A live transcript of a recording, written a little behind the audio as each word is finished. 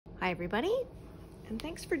everybody, and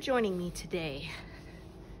thanks for joining me today.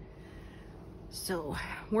 So,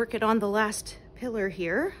 working on the last pillar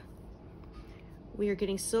here. We are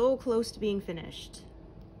getting so close to being finished.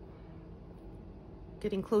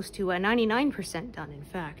 Getting close to 99% done, in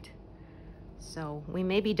fact. So, we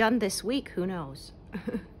may be done this week, who knows?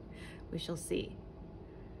 We shall see.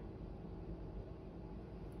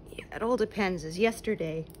 Yeah, it all depends, as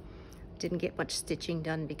yesterday didn't get much stitching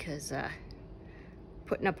done because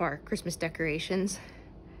putting up our Christmas decorations.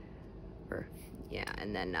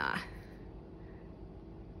 And then I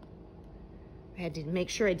had to make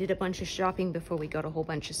sure I did a bunch of shopping before we got a whole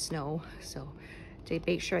bunch of snow. So to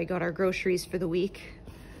make sure I got our groceries for the week.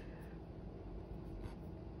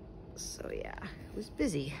 So yeah, it was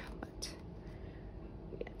busy, but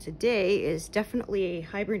yeah, today is definitely a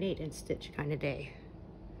hibernate and stitch kind of day.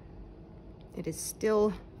 It is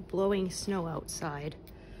still blowing snow outside.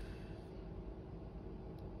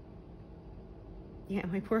 Yeah,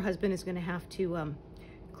 my poor husband is gonna have to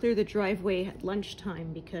clear the driveway at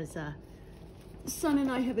lunchtime because son and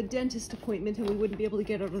I have a dentist appointment and we wouldn't be able to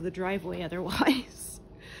get out of the driveway otherwise.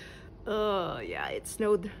 Oh yeah, it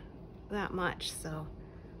snowed that much, so.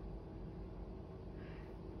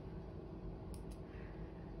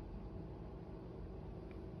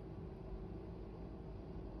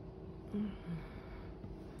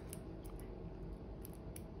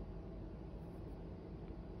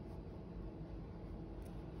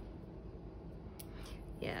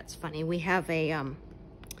 Yeah, it's funny. We have an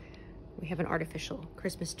artificial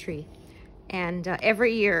Christmas tree, and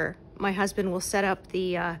every year my husband will set up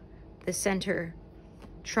the center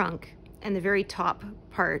trunk and the very top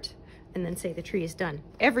part, and then say the tree is done.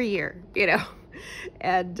 Every year, you know.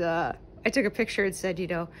 And I took a picture and said, you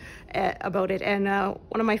know, about it, and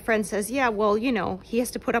one of my friends says, yeah, well, you know, he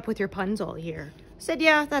has to put up with your puns all year. I said,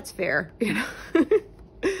 yeah, that's fair, you know.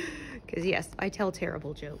 Because yes, I tell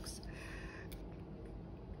terrible jokes.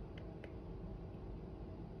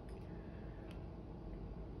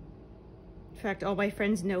 In fact, all my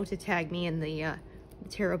friends know to tag me in the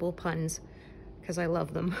terrible puns because I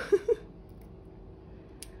love them.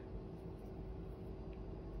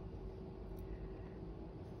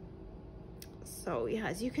 So yeah,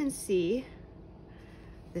 as you can see,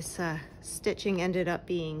 this stitching ended up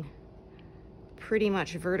being pretty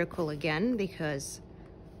much vertical again because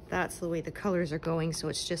that's the way the colors are going, so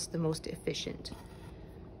it's just the most efficient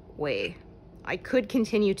way. I could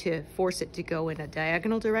continue to force it to go in a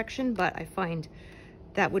diagonal direction, but I find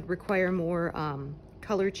that would require more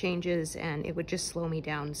color changes and it would just slow me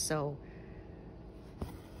down. So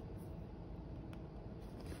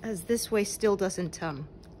as this way still doesn't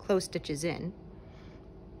close stitches in,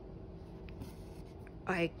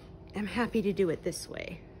 I am happy to do it this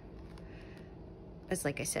way. As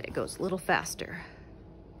like I said, it goes a little faster.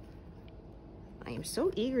 I am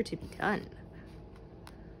so eager to be done.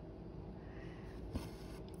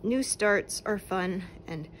 New starts are fun,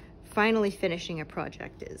 and finally finishing a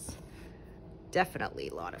project is definitely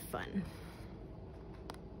a lot of fun.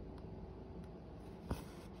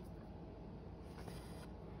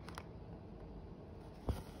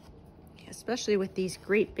 Especially with these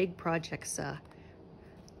great big projects,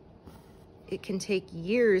 it can take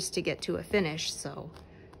years to get to a finish, so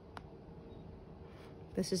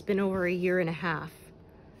this has been over a year and a half.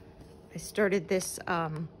 I started this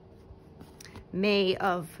May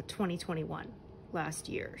of 2021, last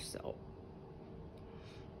year, so.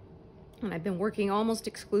 And I've been working almost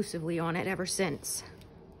exclusively on it ever since.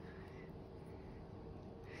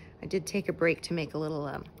 I did take a break to make a little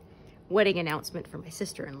wedding announcement for my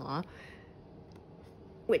sister-in-law,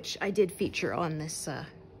 which I did feature on this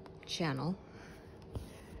channel.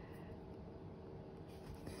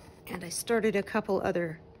 And I started a couple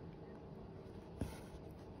other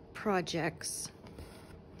projects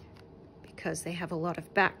because they have a lot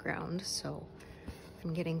of background, so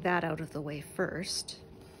I'm getting that out of the way first.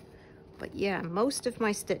 But yeah, most of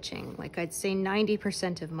my stitching, like I'd say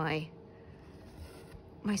 90% of my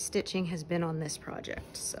stitching has been on this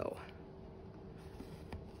project, so.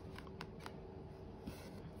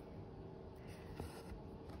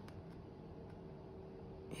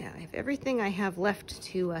 Yeah, I have everything I have left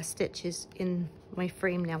to stitch is in my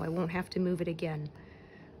frame now. I won't have to move it again.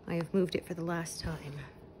 I have moved it for the last time.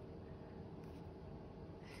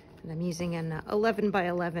 And I'm using an 11 by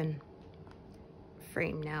 11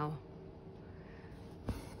 frame now,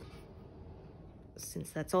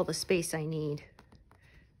 since that's all the space I need.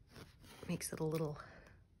 Makes it a little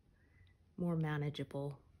more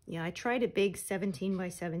manageable. Yeah, I tried a big 17 by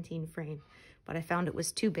 17 frame, but I found it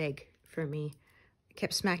was too big for me. I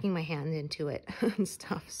kept smacking my hand into it and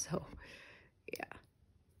stuff, so yeah.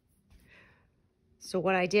 So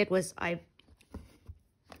what I did was I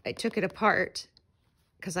took it apart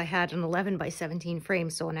because I had an 11 by 17 frame.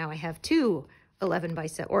 So now I have two 11 by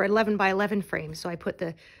 11 frames. So I put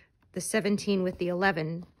the 17 with the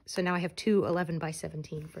 11. So now I have two 11 by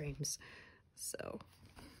 17 frames. So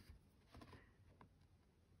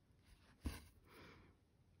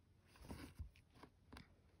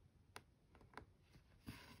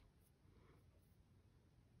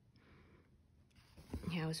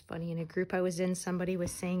yeah, it was funny. In a group I was in, somebody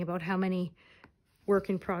was saying about how many work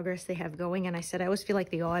in progress they have going. And I said, I always feel like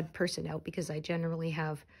the odd person out because I generally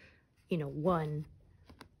have, you know, one.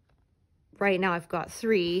 Right now I've got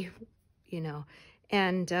three, you know,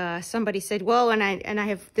 and somebody said, well, and I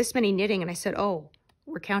have this many knitting. And I said, oh,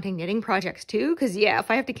 we're counting knitting projects too? Because yeah,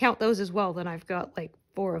 if I have to count those as well, then I've got like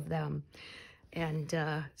 4 of them. And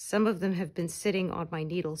some of them have been sitting on my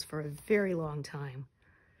needles for a very long time.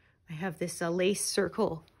 I have this lace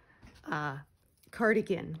circle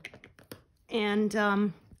cardigan, and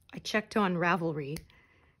I checked on Ravelry,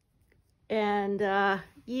 and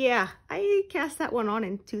yeah, I cast that one on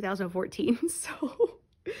in 2014, so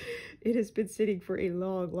it has been sitting for a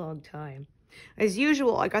long, long time. As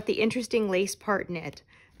usual, I got the interesting lace part knit,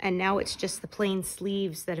 and now it's just the plain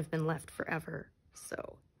sleeves that have been left forever.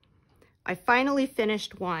 So I finally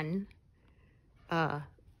finished one a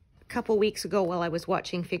couple weeks ago while I was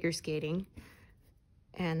watching figure skating,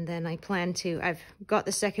 and then I plan to, I've got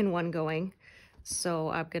the second one going, so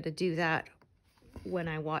I'm going to do that when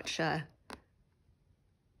I watch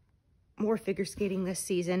more figure skating this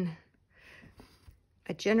season.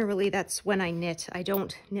 Generally, that's when I knit. I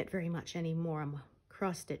don't knit very much anymore. I'm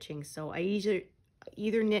cross-stitching, so I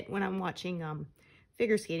either knit when I'm watching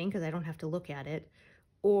figure skating because I don't have to look at it,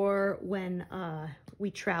 or when we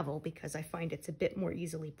travel because I find it's a bit more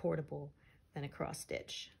easily portable than a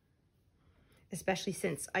cross-stitch. Especially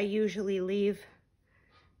since I usually leave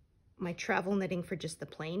my travel knitting for just the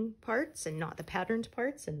plain parts and not the patterned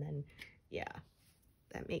parts, and then, yeah,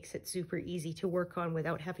 that makes it super easy to work on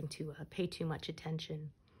without having to pay too much attention.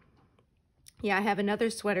 Yeah, I have another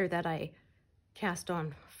sweater that I cast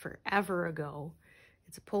on forever ago.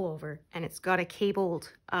 It's a pullover, and it's got a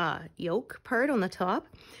cabled yoke part on the top,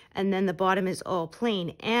 and then the bottom is all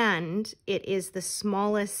plain, and it is the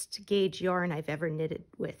smallest gauge yarn I've ever knitted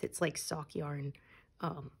with. It's like sock yarn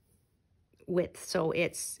width, so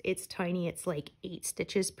it's tiny. It's like 8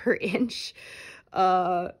 stitches per inch.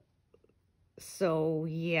 So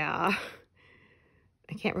yeah,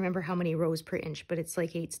 I can't remember how many rows per inch, but it's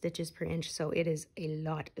like 8 stitches per inch, so it is a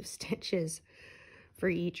lot of stitches for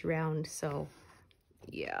each round. So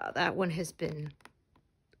yeah, that one has been,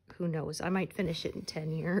 who knows, I might finish it in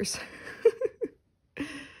 10 years.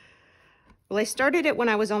 Well, I started it when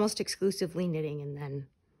I was almost exclusively knitting, and then,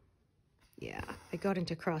 yeah, I got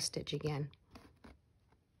into cross-stitch again.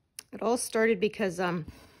 It all started because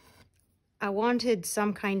I wanted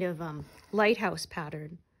some kind of lighthouse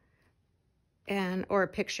pattern or a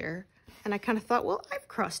picture, and I kind of thought, well, I've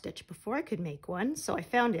cross-stitched before, I could make one. So I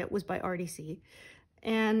found it was by Artecy,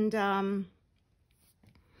 and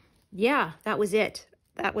yeah, that was it.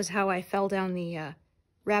 That was how I fell down the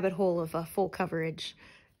rabbit hole of full coverage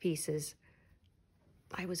pieces.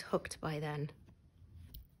 I was hooked by then.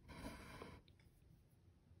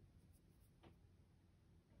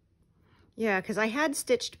 Yeah, because I had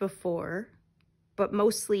stitched before, but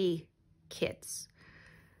mostly kits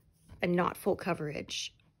and not full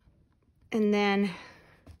coverage. And then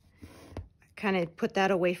I kind of put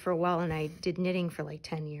that away for a while, and I did knitting for like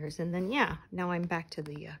 10 years. And then, yeah, now I'm back to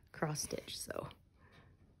the cross stitch. So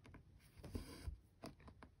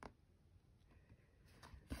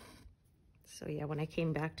yeah, when I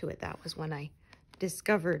came back to it, that was when I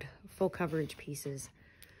discovered full coverage pieces.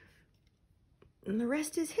 And the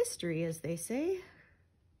rest is history, as they say.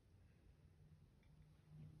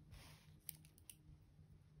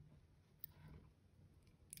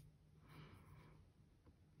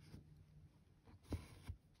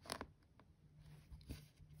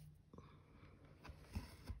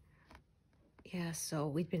 Yeah, so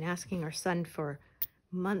we'd been asking our son for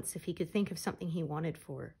months if he could think of something he wanted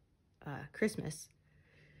for Christmas.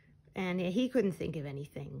 And he couldn't think of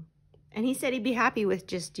anything. And he said he'd be happy with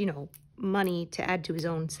just, you know, money to add to his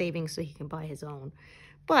own savings so he can buy his own.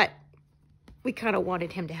 But we kind of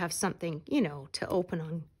wanted him to have something, you know, to open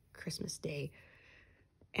on Christmas Day.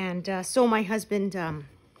 And so my husband,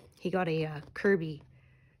 he got a Kirby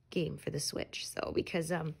game for the Switch. So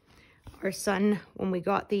because our son, when we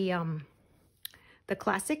got the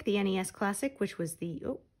Classic, the NES Classic, which was the,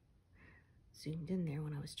 oh, zoomed in there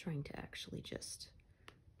when I was trying to actually just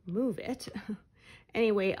move it.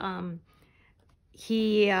 Anyway,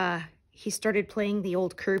 he he started playing the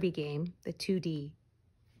old Kirby game, the 2D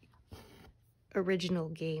original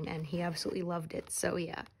game, and he absolutely loved it. So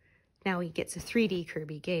yeah, now he gets a 3D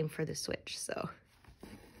Kirby game for the Switch. So,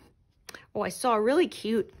 oh, I saw a really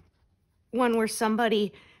cute one where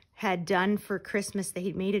somebody had done for Christmas. They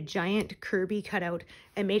had made a giant Kirby cutout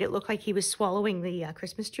and made it look like he was swallowing the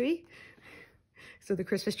Christmas tree. So the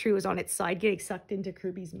Christmas tree was on its side getting sucked into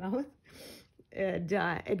Kirby's mouth. And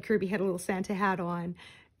Kirby had a little Santa hat on,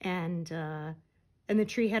 and the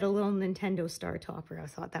tree had a little Nintendo star topper. I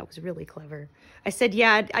thought that was really clever. I said,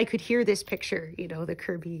 yeah, I could hear this picture, you know, the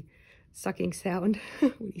Kirby sucking sound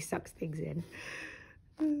when he sucks things in.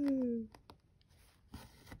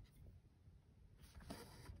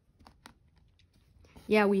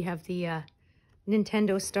 Yeah, we have the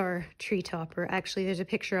Nintendo star tree topper. Actually, there's a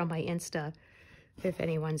picture on my Insta if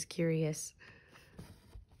anyone's curious.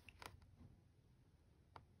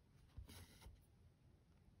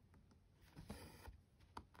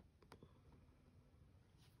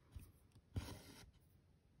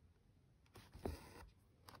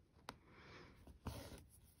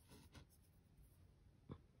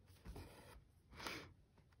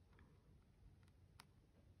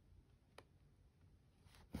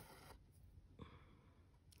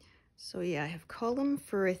 So yeah, I have column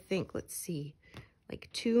for, I think, let's see, like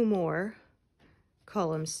 2 more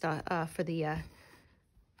columns for the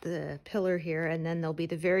pillar here, and then there'll be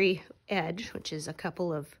the very edge, which is a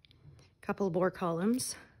couple more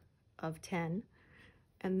columns of 10,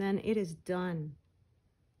 and then it is done.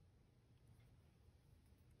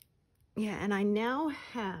 Yeah, and I now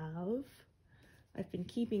have, I've been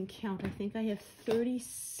keeping count, I think I have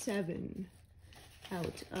 37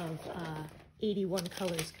 out of 81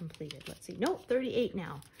 colors completed. Let's see, no, 38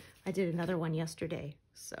 now. I did another one yesterday,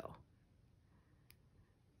 so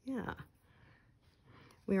yeah.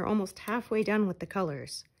 We are almost halfway done with the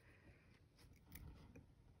colors.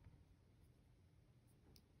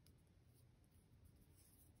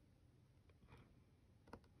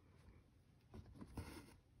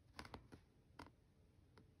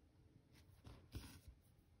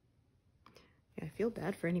 Yeah, I feel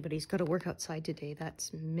bad for anybody who's got to work outside today.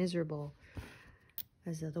 That's miserable,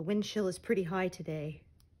 as the wind chill is pretty high today.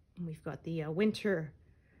 And we've got the winter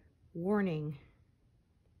warning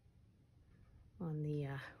on the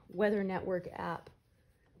Weather Network app.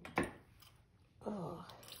 Oh.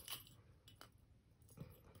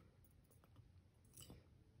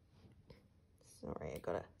 Sorry, I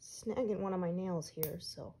got a snag in one of my nails here,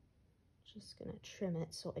 so just gonna trim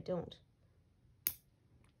it so I don't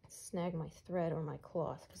snag my thread or my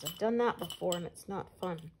cloth, because I've done that before and it's not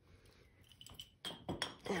fun.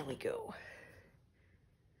 There we go.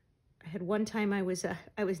 I had one time I was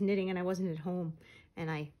knitting and I wasn't at home, and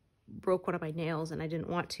I broke one of my nails and I didn't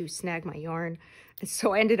want to snag my yarn, and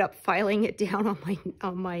so I ended up filing it down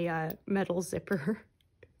on my metal zipper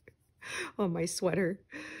on my sweater.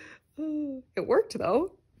 It worked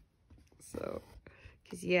though. So,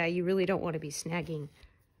 because yeah, you really don't want to be snagging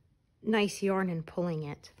nice yarn and pulling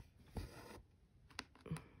it.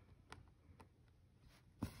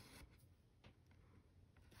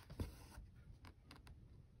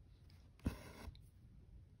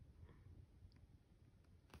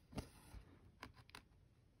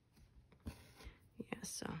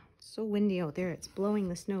 So windy out there. It's blowing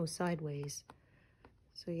the snow sideways.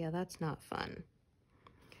 So yeah, that's not fun.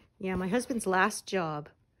 Yeah, my husband's last job,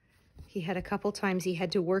 he had a couple times he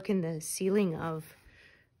had to work in the ceiling of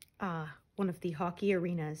one of the hockey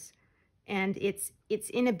arenas. And it's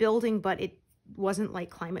in a building, but it wasn't like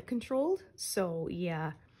climate controlled. So yeah,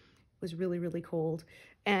 it was really, really cold.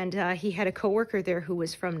 And he had a coworker there who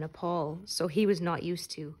was from Nepal, so he was not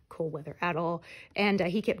used to cold weather at all. And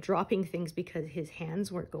he kept dropping things because his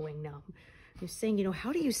hands weren't going numb. He was saying, you know,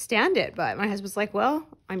 how do you stand it? But my husband's like, well,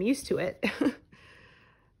 I'm used to it.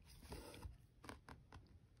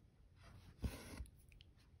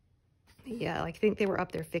 Yeah, I think they were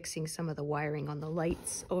up there fixing some of the wiring on the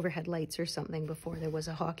lights, overhead lights or something, before there was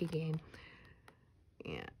a hockey game.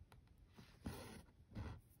 Yeah.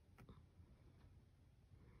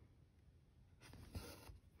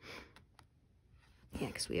 Yeah,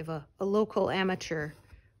 because we have a local amateur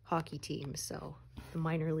hockey team, so the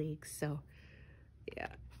minor leagues, so yeah.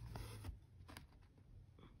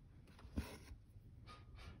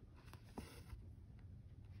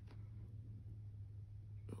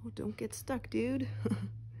 Oh, don't get stuck, dude.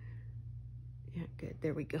 Yeah, good,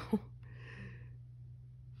 there we go.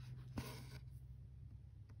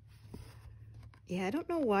 Yeah, I don't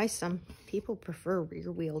know why some people prefer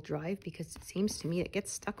rear wheel drive, because it seems to me it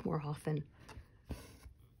gets stuck more often.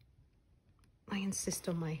 I insist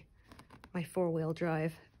on my 4-wheel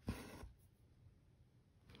drive.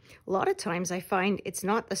 A lot of times I find it's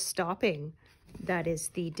not the stopping that is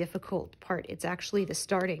the difficult part. It's actually the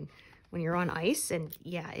starting when you're on ice, and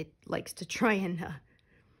yeah, it likes to try and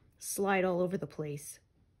slide all over the place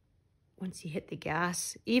once you hit the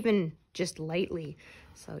gas, even just lightly.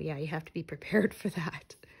 So yeah, you have to be prepared for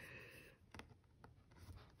that.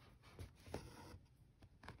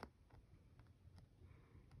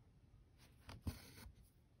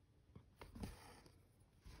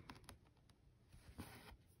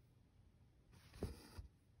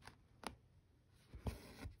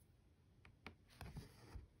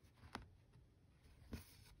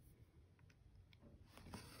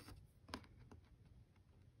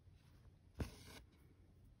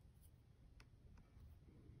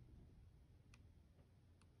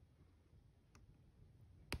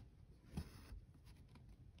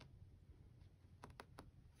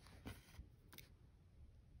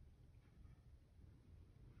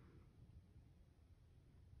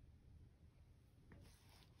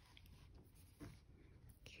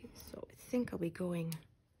 So I think I'll be going,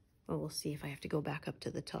 well, we'll see if I have to go back up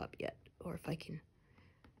to the top yet, or if I can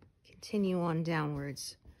continue on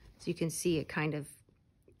downwards. So you can see it kind of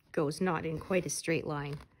goes not in quite a straight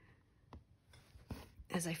line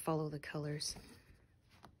as I follow the colors.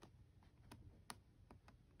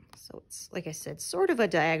 So it's, like I said, sort of a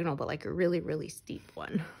diagonal, but like a really, really steep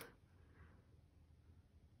one.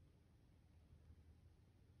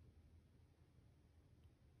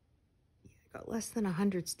 Got less than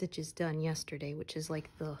 100 stitches done yesterday, which is like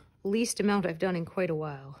the least amount I've done in quite a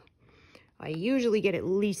while. I usually get at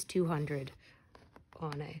least 200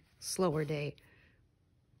 on a slower day.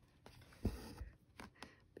 But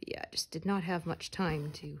yeah, I just did not have much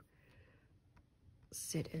time to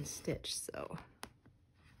sit and stitch, so.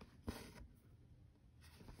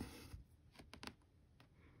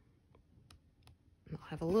 I'll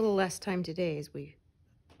have a little less time today as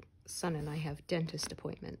son and I have dentist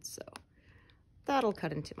appointments, so that'll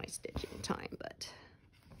cut into my stitching time, but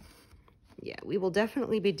yeah, we will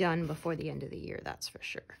definitely be done before the end of the year, that's for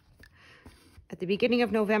sure. At the beginning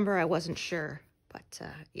of November, I wasn't sure, but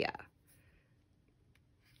yeah.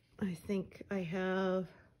 I think I have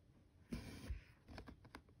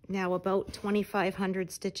now about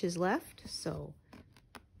 2,500 stitches left, so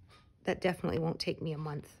that definitely won't take me a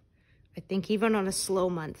month. I think even on a slow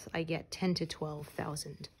month, I get 10 to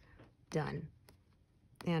 12,000 done.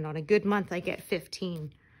 And on a good month, I get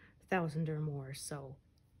 15,000 or more. So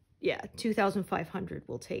yeah, 2,500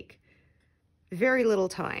 will take very little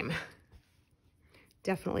time.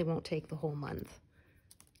 Definitely won't take the whole month.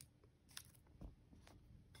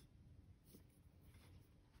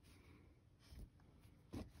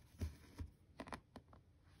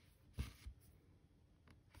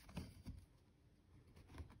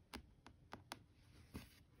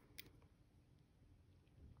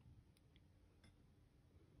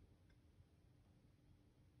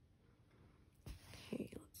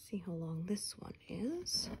 See how long this one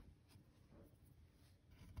is.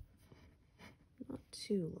 Not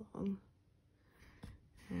too long.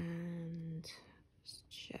 And just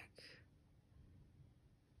check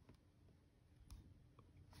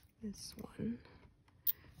this one.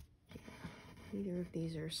 Yeah, neither of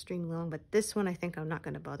these are string long, but this one I think I'm not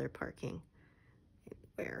going to bother parking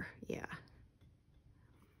anywhere. Yeah.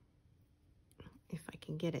 If I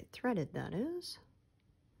can get it threaded, that is.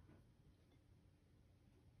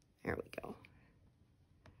 There we go.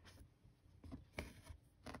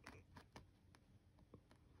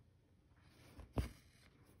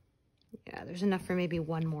 Yeah, there's enough for maybe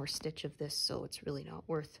one more stitch of this, so it's really not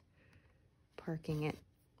worth parking it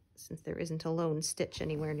since there isn't a lone stitch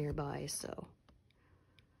anywhere nearby, so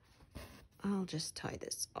I'll just tie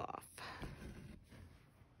this off.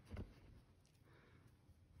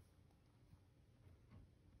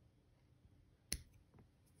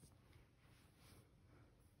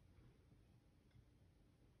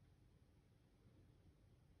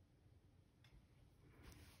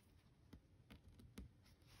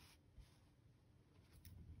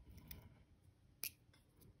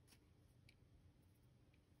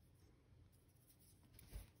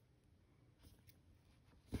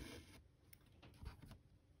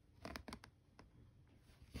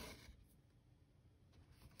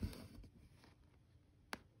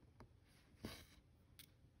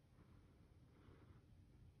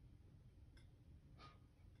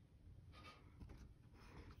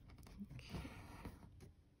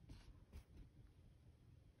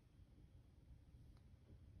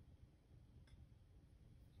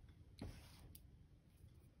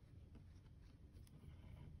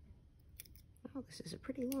 Oh, this is a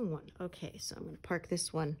pretty long one. Okay, so I'm going to park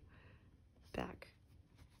this one back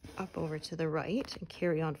up over to the right and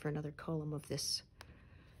carry on for another column of this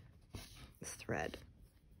thread,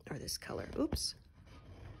 or this color. Oops.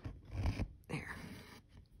 There.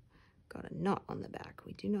 Got a knot on the back.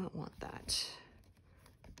 We do not want that.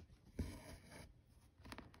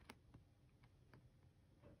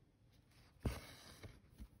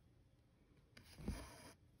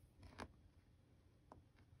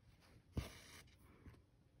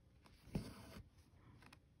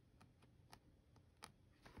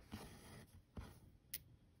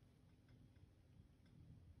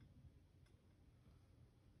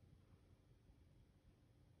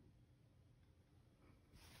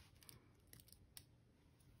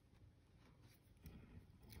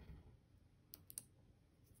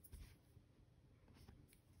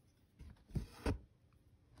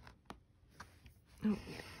 Oh,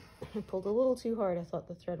 yeah. I pulled a little too hard. I thought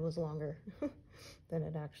the thread was longer than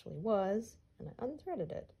it actually was, and I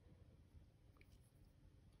unthreaded it.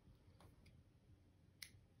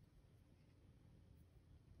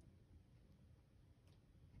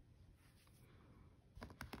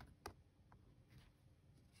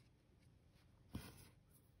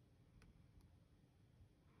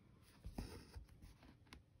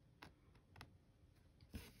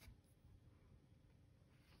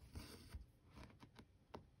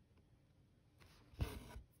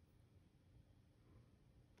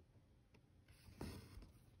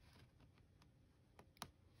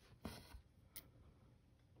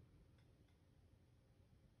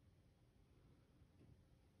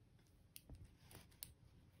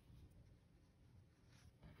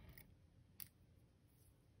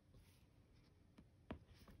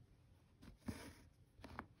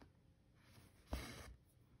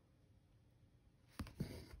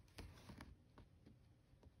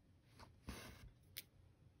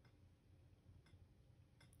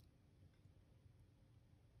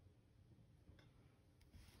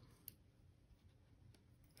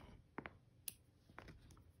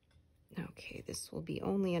 Okay, this will be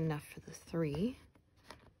only enough for the 3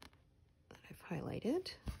 that I've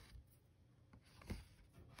highlighted.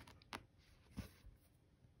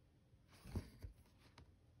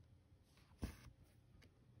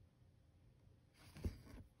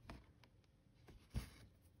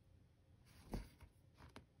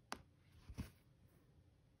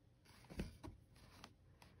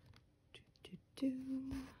 Do.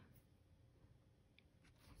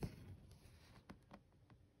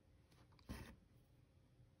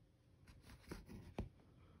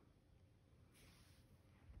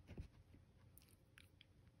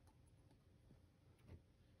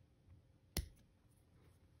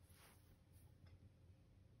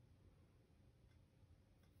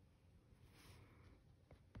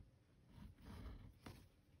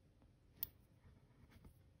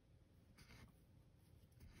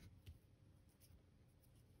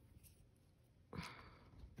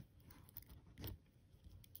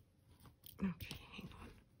 Okay, hang on.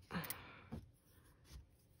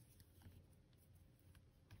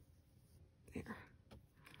 There.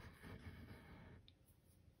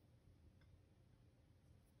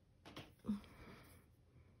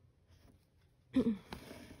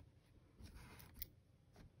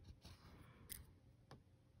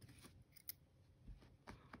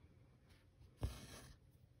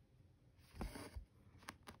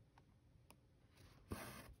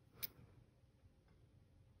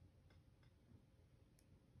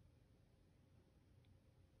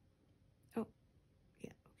 Oh,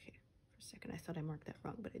 yeah, okay. For a second I thought I marked that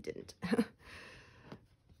wrong, but I didn't.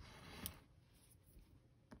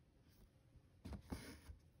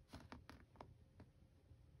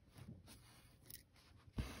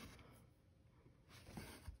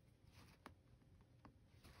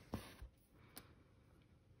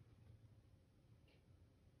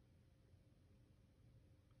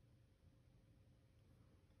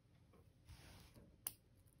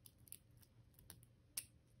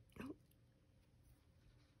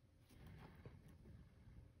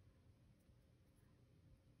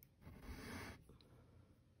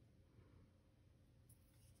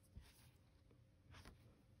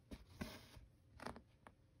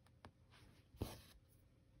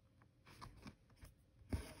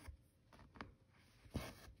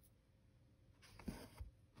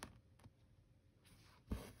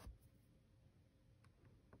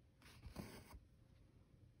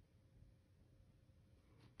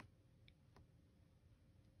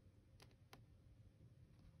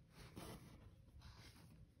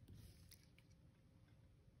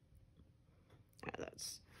 Yeah,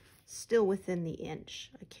 that's still within the inch.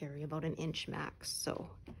 I carry about an inch max, so.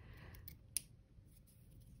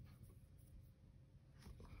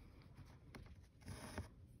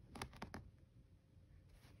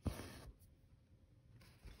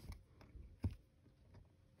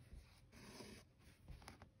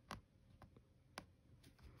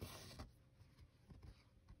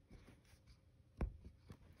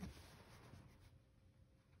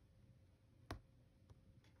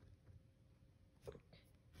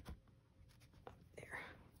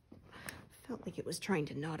 Felt like it was trying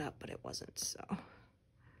to knot up, but it wasn't, so.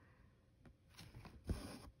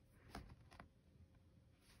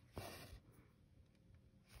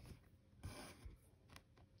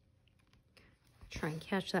 Try and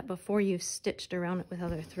catch that before you've stitched around it with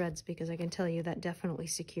other threads, because I can tell you that definitely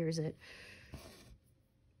secures it.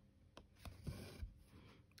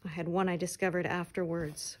 I had one I discovered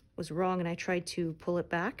afterwards was wrong, and I tried to pull it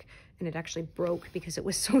back and it actually broke because it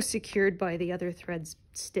was so secured by the other threads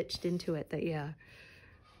stitched into it that, yeah.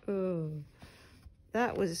 Oh,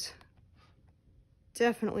 that was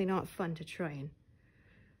definitely not fun to try and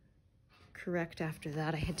correct after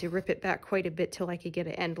that. I had to rip it back quite a bit till I could get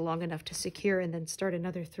an end long enough to secure and then start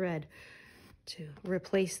another thread to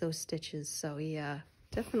replace those stitches. So yeah,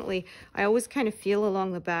 definitely. I always kind of feel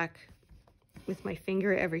along the back with my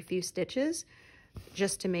finger every few stitches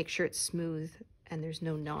just to make sure it's smooth and there's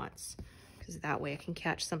no knots, because that way I can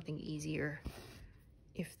catch something easier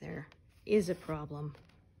if there is a problem.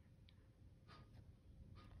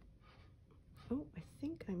 Oh, I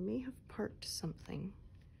think I may have parked something.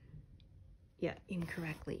 Yeah,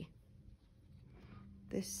 incorrectly.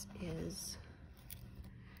 This is,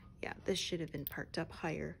 yeah, this should have been parked up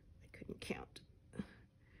higher. I couldn't count.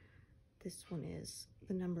 This one is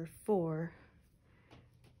the number 4.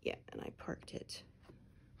 Yeah, and I parked it.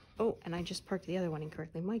 Oh, and I just parked the other one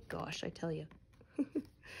incorrectly. My gosh, I tell you.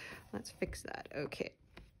 Let's fix that. Okay.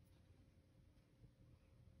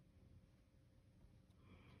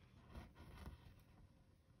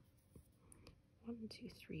 One, 2,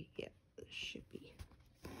 3. Yeah, this should be.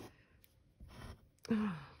 Oh,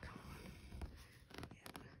 come on. Yeah,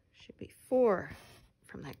 should be 4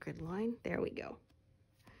 from that grid line. There we go.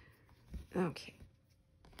 Okay.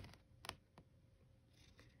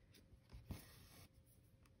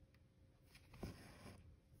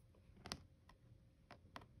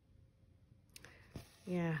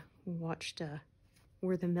 Yeah, we watched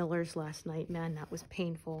We're the Millers last night. Man, that was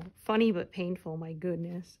painful. Funny, but painful, my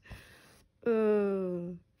goodness.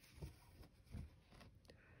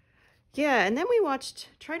 Yeah, and then we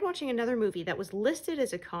tried watching another movie that was listed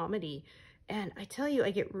as a comedy. And I tell you,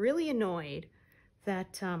 I get really annoyed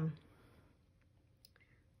that, I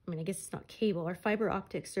mean, I guess it's not cable, our fiber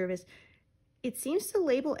optic service. It seems to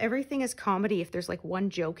label everything as comedy if there's like one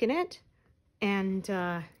joke in it. And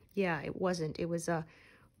yeah, it wasn't. It was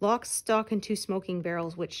Lock, Stock, and Two Smoking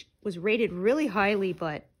Barrels, which was rated really highly,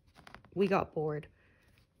 but we got bored.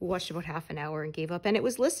 We watched about half an hour and gave up. And it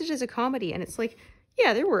was listed as a comedy, and it's like,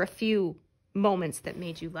 yeah, there were a few moments that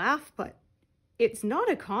made you laugh, but it's not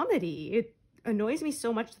a comedy. It annoys me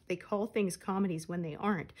so much that they call things comedies when they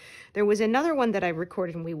aren't. There was another one that I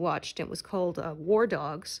recorded and we watched. It was called War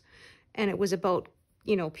Dogs, and it was about,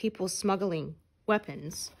 you know, people smuggling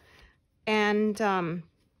weapons. And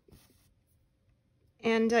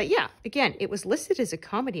yeah, again, it was listed as a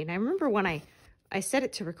comedy. And I remember when I set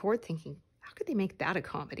it to record thinking, how could they make that a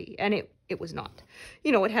comedy? And it was not.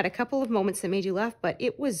 You know, it had a couple of moments that made you laugh, but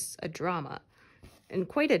it was a drama, and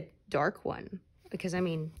quite a dark one. Because, I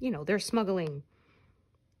mean, you know, they're smuggling,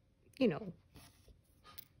 you know,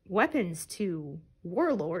 weapons to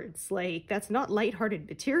warlords. Like, that's not lighthearted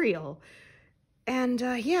material. And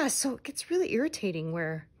yeah, so it gets really irritating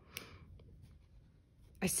where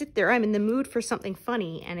I sit there, I'm in the mood for something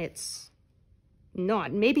funny, and it's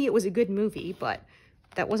not. Maybe it was a good movie, but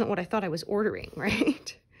that wasn't what I thought I was ordering,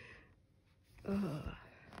 right? Ugh.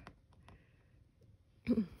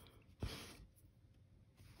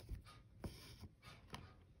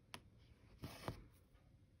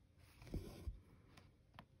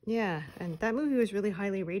 Yeah, and that movie was really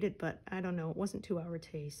highly rated, but I don't know, it wasn't to our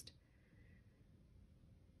taste.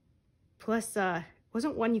 Plus,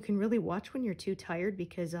 wasn't one you can really watch when you're too tired,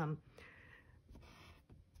 because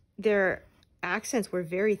their accents were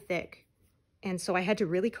very thick, and so I had to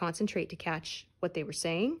really concentrate to catch what they were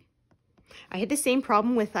saying. I had the same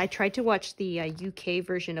problem with, I tried to watch the UK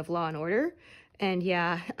version of Law & Order, and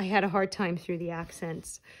yeah, I had a hard time through the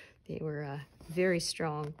accents. They were very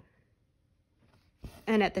strong.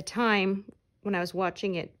 And at the time, when I was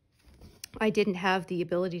watching it, I didn't have the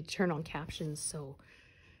ability to turn on captions, so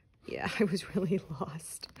yeah, I was really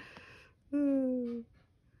lost.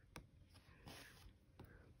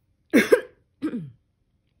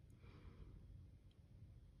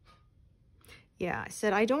 Yeah, I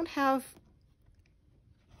said I'm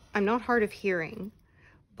not hard of hearing,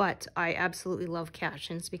 but I absolutely love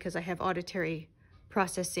captions because I have auditory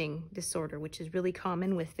processing disorder, which is really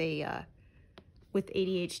common with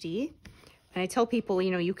ADHD. And I tell people,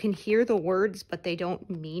 you know, you can hear the words, but they don't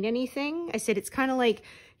mean anything. I said, it's kind of like,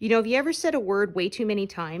 you know, have you ever said a word way too many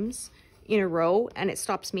times in a row and it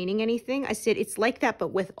stops meaning anything. I said, it's like that, but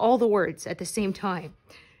with all the words at the same time.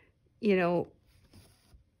 You know,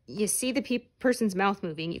 you see the person's mouth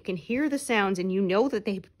moving, you can hear the sounds, and you know that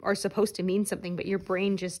they are supposed to mean something, but your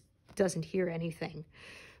brain just doesn't hear anything.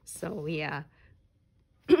 So yeah.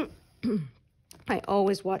 I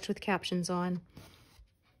always watch with captions on.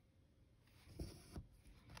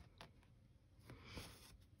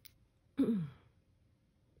 Of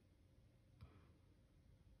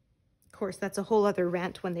course, that's a whole other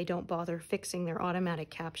rant when they don't bother fixing their automatic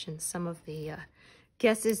captions. Some of the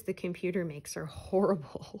guesses the computer makes are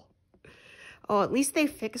horrible. Oh, at least they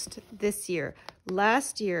fixed this year.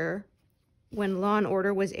 Last year, when Law and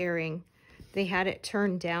Order was airing, they had it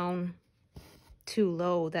turned down too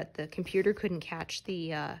low that the computer couldn't catch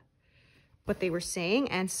the what they were saying,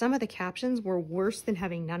 and some of the captions were worse than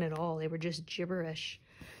having none at all. They were just gibberish.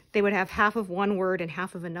 They would have half of one word and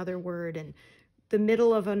half of another word, and the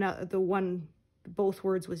middle of both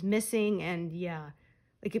words was missing, and yeah,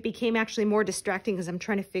 like it became actually more distracting because I'm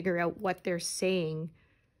trying to figure out what they're saying,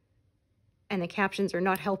 and the captions are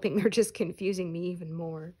not helping. They're just confusing me even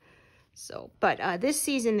more. So, but this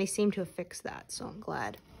season they seem to have fixed that, so I'm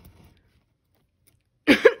glad.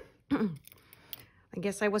 I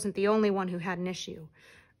guess I wasn't the only one who had an issue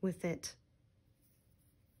with it.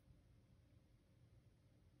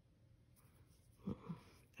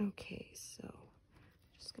 Okay, so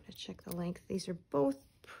just gonna check the length. These are both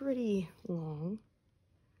pretty long.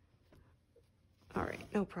 All right,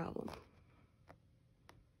 no problem.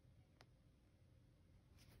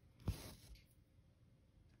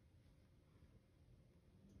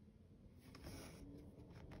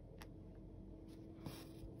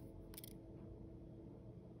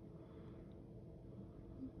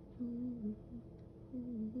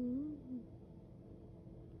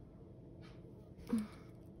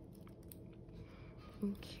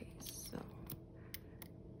 Okay, so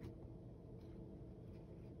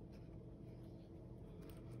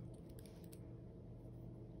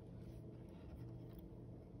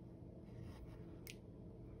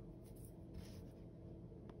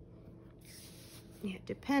yeah, it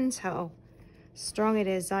depends how strong it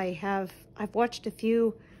is. I've watched a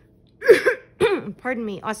few pardon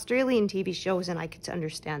me, Australian TV shows, and I could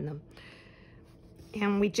understand them.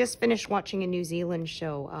 And we just finished watching a New Zealand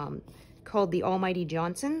show called The Almighty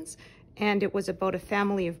Johnsons, and it was about a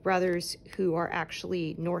family of brothers who are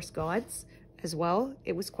actually Norse gods as well.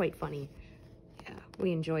 It was quite funny. Yeah,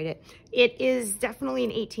 we enjoyed it. It is definitely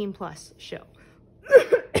an 18+ show.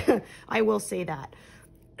 I will say that.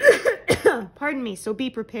 Pardon me, so be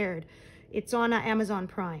prepared. It's on Amazon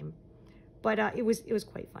Prime, but it was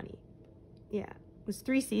quite funny. Yeah, it was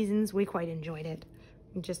 3 seasons. We quite enjoyed it.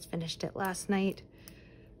 We just finished it last night.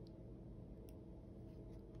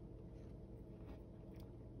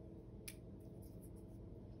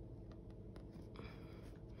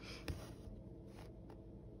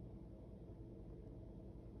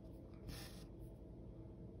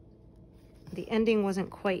 The ending wasn't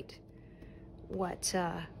quite what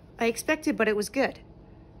I expected, but it was good.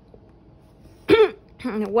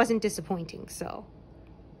 And it wasn't disappointing, so.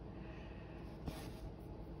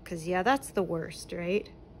 Because, yeah, that's the worst, right?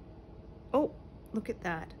 Oh, look at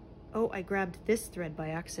that. Oh, I grabbed this thread by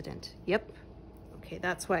accident. Yep. Okay,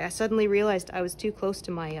 that's why I suddenly realized I was too close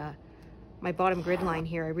to my my bottom grid line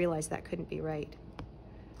here. I realized that couldn't be right.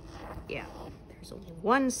 Yeah, there's only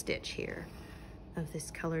 1 stitch here of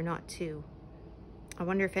this color, not 2. I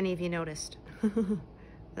wonder if any of you noticed.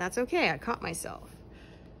 That's okay, I caught myself.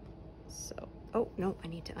 So, oh, no, I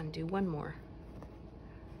need to undo 1 more.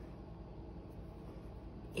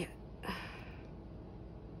 Yeah.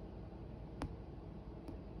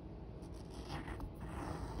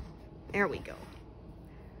 There we go.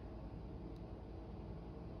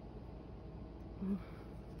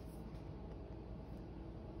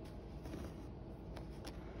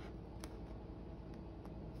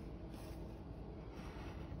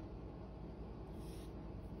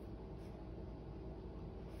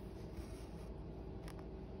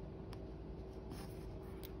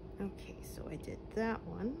 Okay, so I did that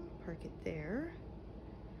one, park it there.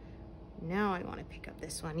 Now I want to pick up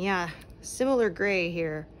this one. Yeah, similar gray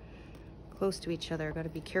here, close to each other. Got to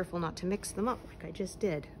be careful not to mix them up like I just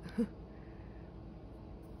did.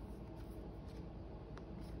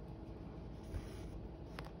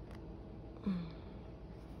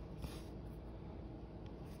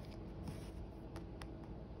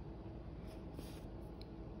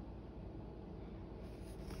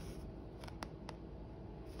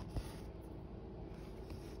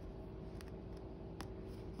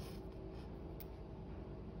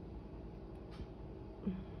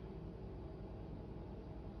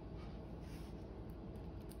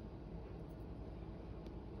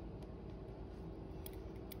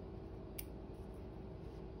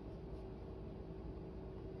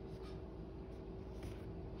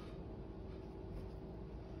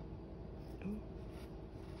 Oh,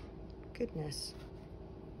 goodness.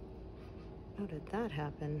 How did that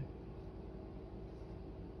happen?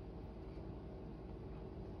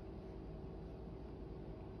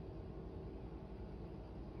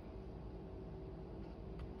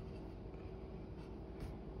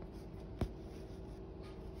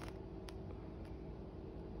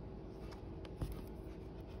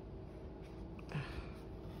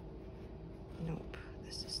 Nope,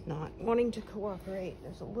 this is not wanting to cooperate.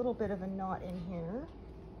 There's a little bit of a knot in here.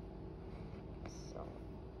 So,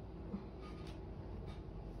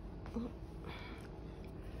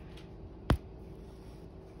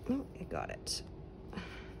 oh, I got it.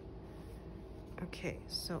 Okay,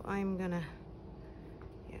 so I'm gonna,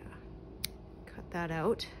 cut that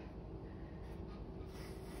out.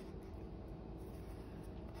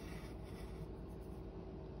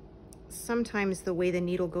 Sometimes the way the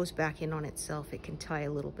needle goes back in on itself, it can tie a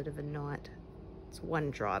little bit of a knot. It's one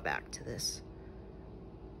drawback to this.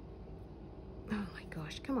 Oh my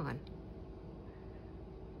gosh, come on.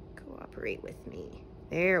 Cooperate with me.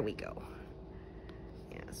 There we go.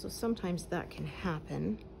 Yeah, so sometimes that can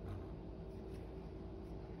happen.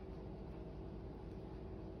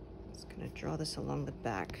 Just gonna draw this along the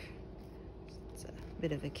back. It's a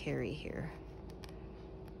bit of a carry here.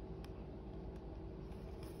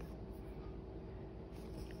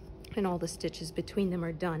 And all the stitches between them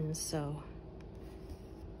are done, so.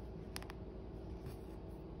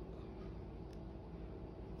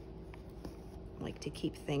 I like to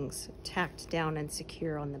keep things tacked down and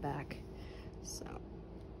secure on the back, so.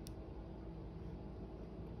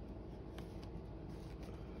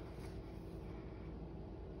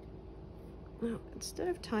 Well, instead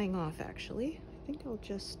of tying off, actually, I think I'll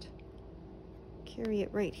just carry it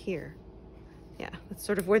right here. Yeah, that's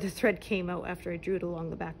sort of where the thread came out after I drew it along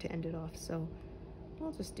the back to end it off, so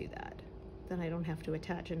I'll just do that. Then I don't have to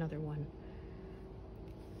attach another one.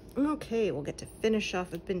 Okay, we'll get to finish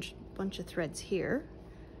off a bunch of threads here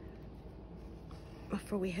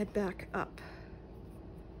before we head back up.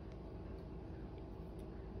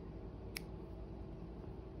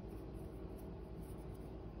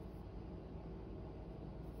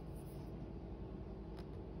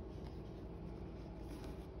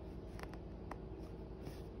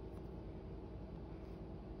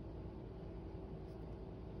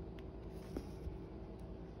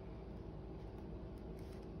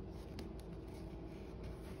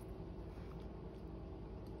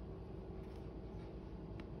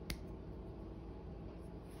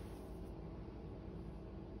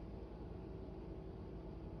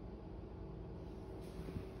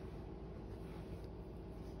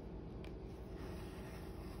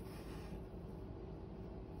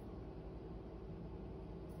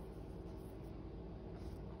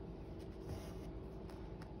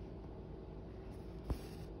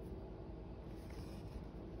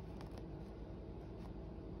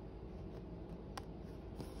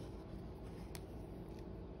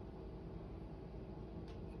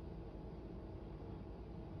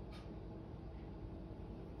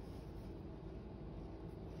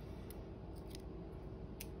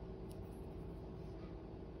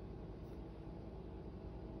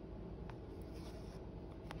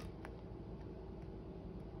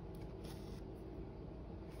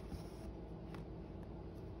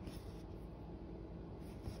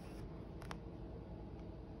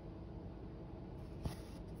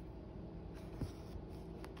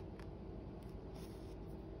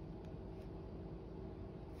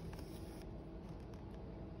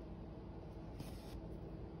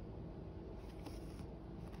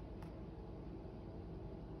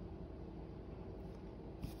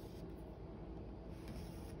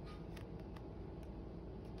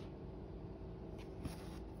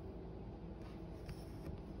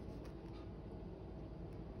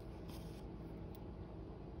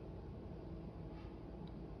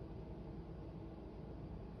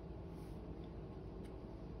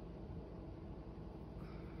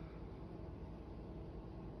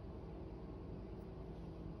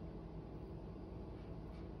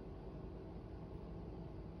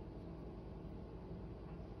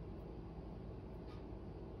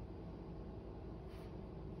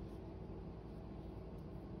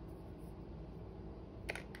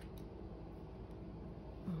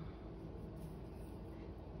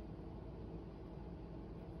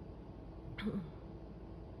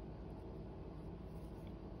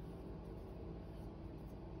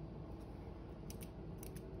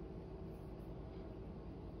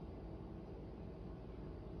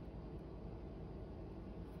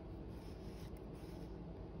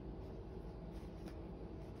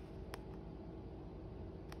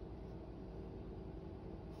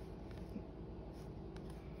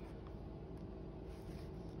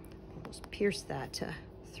 just pierce that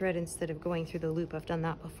thread instead of going through the loop. I've done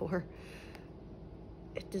that before.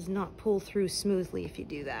 It does not pull through smoothly if you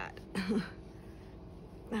do that.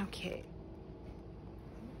 Okay.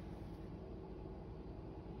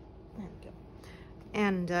 There we go.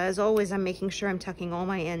 And as always, I'm making sure I'm tucking all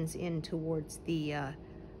my ends in towards the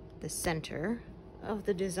center of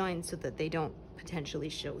the design so that they don't potentially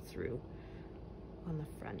show through on the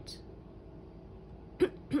front.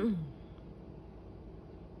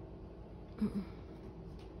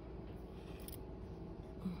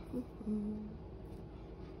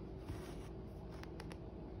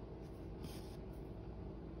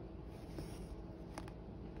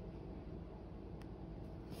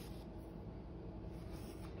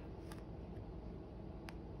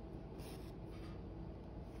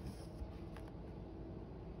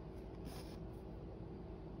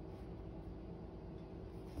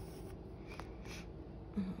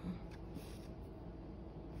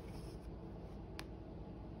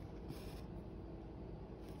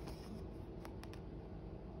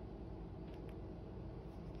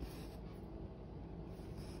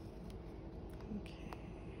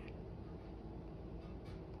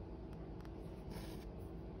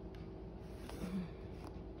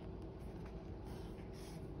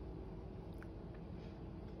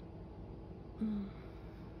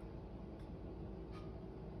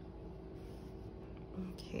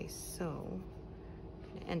 Okay, so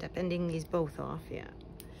I'm gonna end up ending these both off, yeah.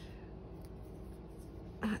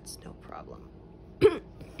 That's no problem.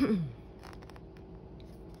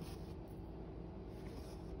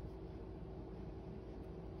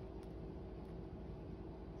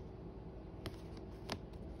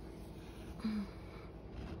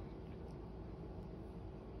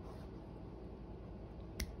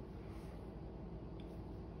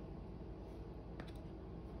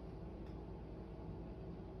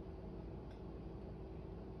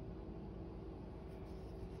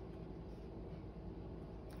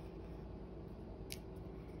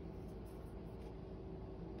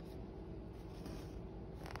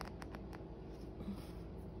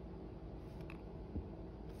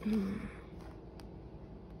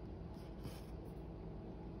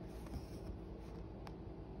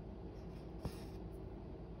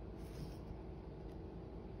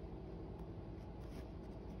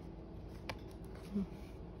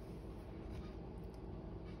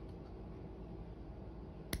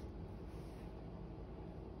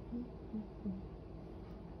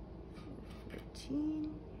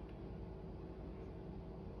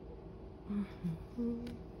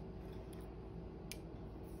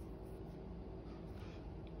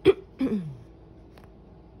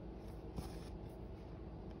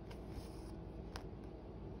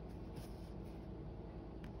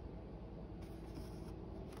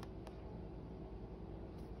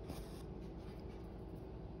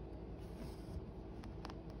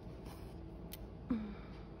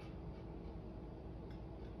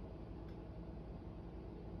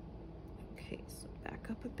 Okay, so back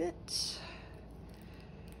up a bit.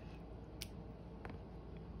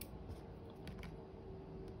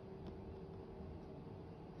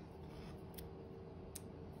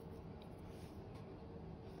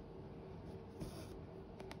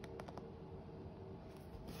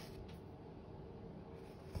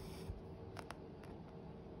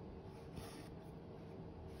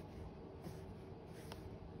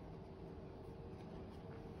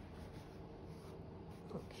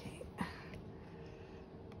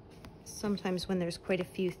 Sometimes when there's quite a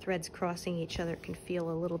few threads crossing each other, it can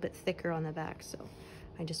feel a little bit thicker on the back, so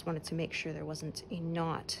I just wanted to make sure there wasn't a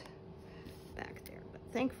knot back there, but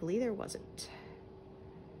thankfully there wasn't.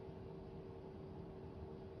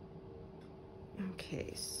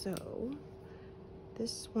 Okay, so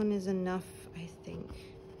this one is enough, I think,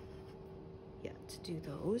 yeah, to do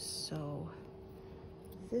those. So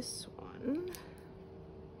this one,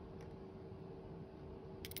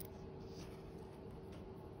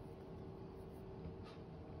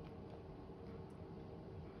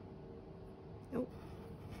 oh,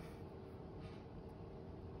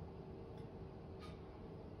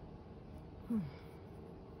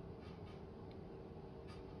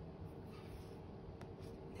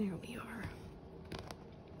 there we are.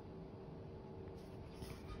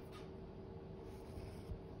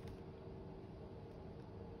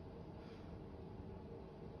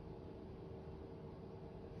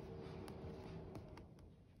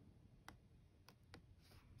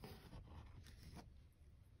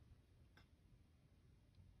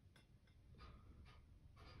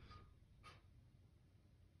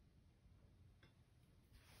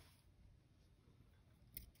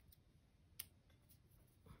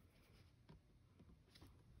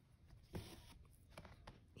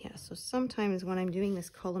 so sometimes when I'm doing this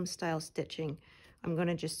column style stitching, I'm going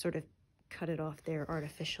to just sort of cut it off there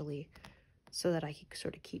artificially so that I can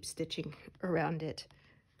sort of keep stitching around it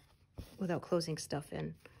without closing stuff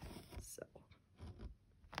in.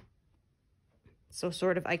 So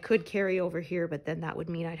sort of I could carry over here, but then that would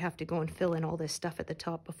mean I'd have to go and fill in all this stuff at the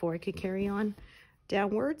top before I could carry on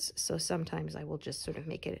downwards. So sometimes I will just sort of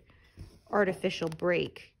make an artificial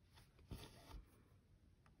break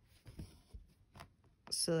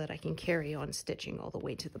so that I can carry on stitching all the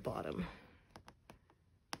way to the bottom.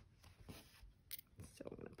 So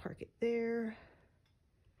I'm going to park it there.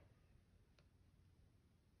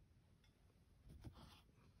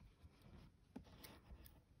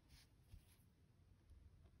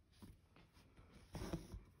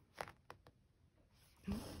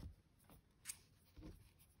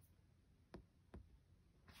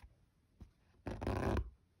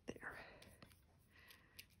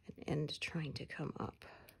 And trying to come up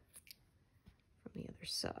from the other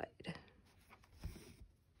side.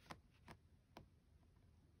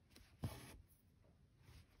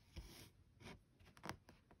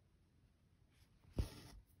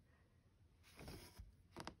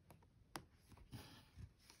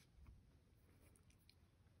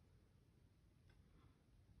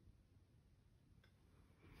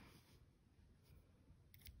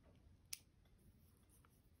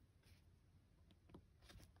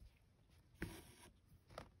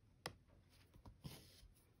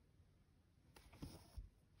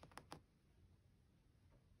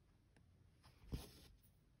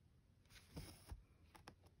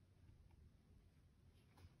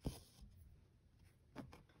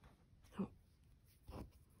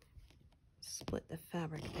 Split the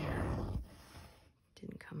fabric there.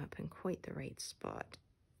 Didn't come up in quite the right spot.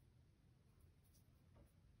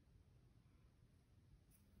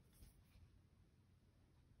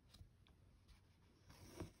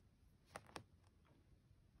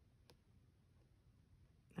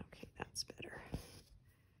 Okay, that's better.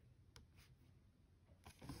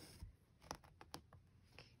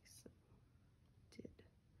 Okay, so did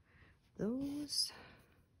those.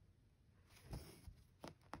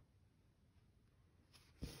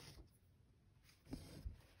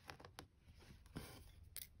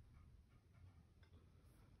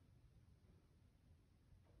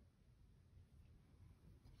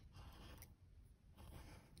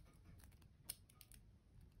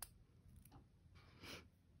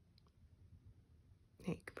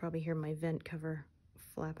 You could probably hear my vent cover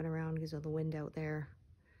flapping around because of the wind out there.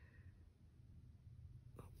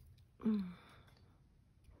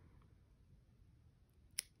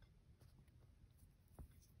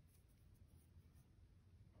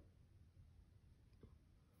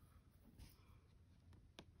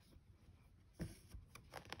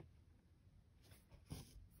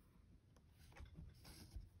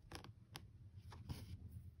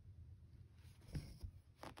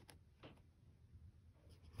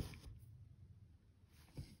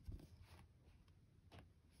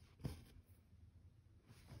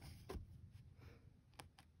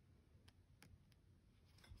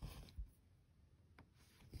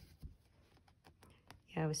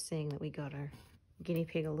 Yeah, I was saying that we got our guinea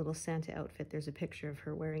pig a little Santa outfit. There's a picture of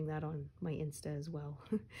her wearing that on my Insta as well.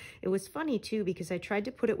 It was funny too because I tried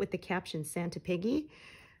to put it with the caption Santa Piggy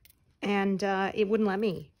and it wouldn't let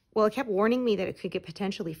me. Well, it kept warning me that it could get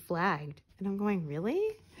potentially flagged. And I'm going, really?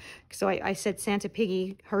 So I said, Santa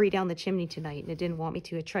Piggy, hurry down the chimney tonight. And it didn't want me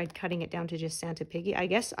to. I tried cutting it down to just Santa Piggy. I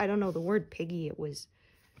guess, I don't know, the word piggy it was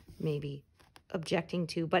maybe objecting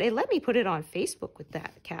to. But it let me put it on Facebook with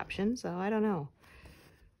that caption. So I don't know.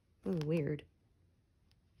 Oh, weird.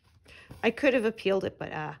 I could have appealed it,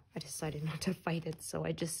 but I decided not to fight it. So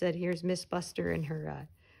I just said, here's Miss Buster in her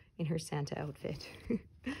Santa outfit.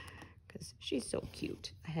 Because she's so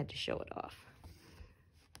cute. I had to show it off.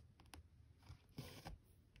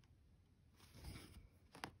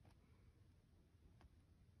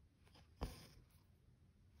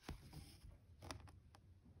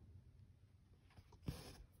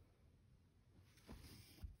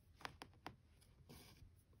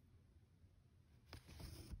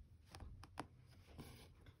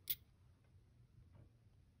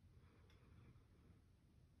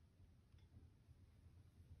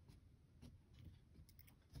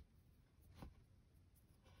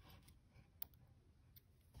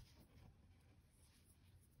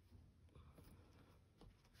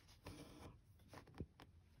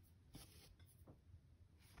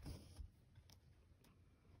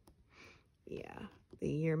 Yeah, the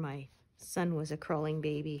year my son was a crawling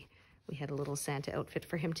baby, we had a little Santa outfit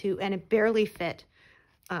for him too, and it barely fit,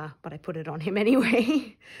 but I put it on him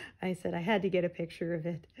anyway. I said I had to get a picture of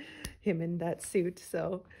it, him in that suit,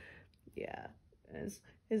 so Yeah,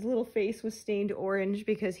 his little face was stained orange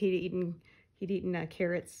because he'd eaten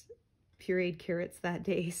carrots, pureed carrots that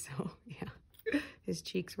day. So yeah, his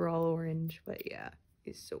cheeks were all orange. But yeah,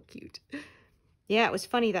 he's so cute. Yeah, it was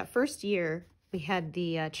funny that first year we had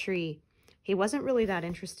the tree. He wasn't really that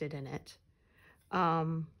interested in it.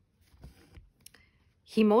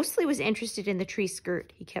 He mostly was interested in the tree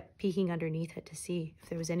skirt. He kept peeking underneath it to see if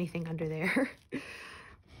there was anything under there.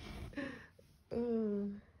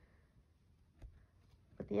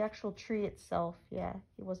 But the actual tree itself, yeah,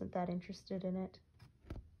 he wasn't that interested in it.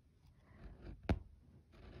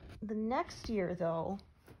 The next year, though,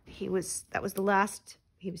 that was the last,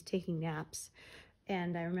 he was taking naps.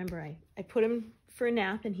 And I remember I put him for a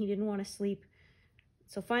nap and he didn't want to sleep.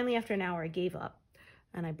 So finally, after an hour, I gave up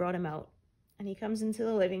and I brought him out. And he comes into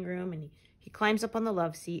the living room and he climbs up on the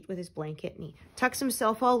love seat with his blanket and he tucks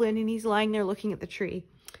himself all in and he's lying there looking at the tree.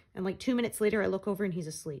 And like 2 minutes later, I look over and he's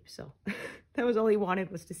asleep. So that was all he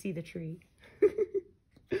wanted, was to see the tree.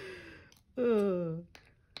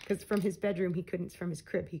 Because from his bedroom, from his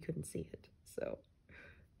crib, he couldn't see it. So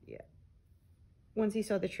yeah. Once he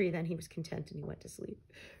saw the tree, then he was content and he went to sleep.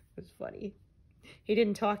 It was funny. He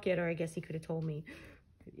didn't talk yet, or I guess he could have told me.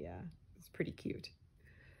 But yeah, it's pretty cute.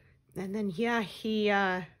 And then, yeah,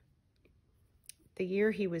 the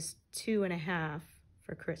year he was 2.5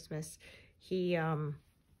 for Christmas, he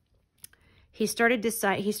started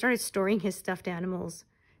storing his stuffed animals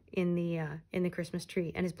in the Christmas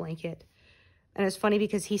tree and his blanket. And it was funny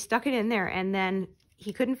because he stuck it in there and then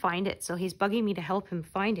he couldn't find it. So he's bugging me to help him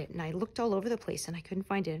find it. And I looked all over the place and I couldn't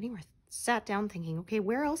find it anywhere. Sat down thinking, okay,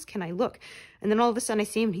 where else can I look? And then all of a sudden I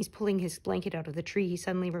see him, he's pulling his blanket out of the tree. He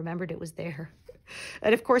suddenly remembered it was there.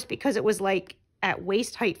 And of course, because it was like at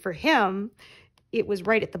waist height for him, it was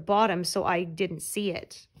right at the bottom. So I didn't see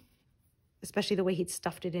it, especially the way he'd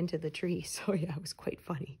stuffed it into the tree. So yeah, it was quite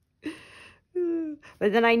funny.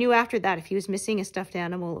 But then I knew after that, if he was missing a stuffed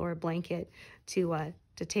animal or a blanket, to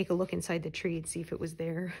take a look inside the tree and see if it was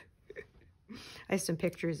there. I have some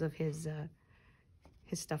pictures of his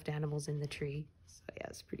stuffed animals in the tree. So yeah,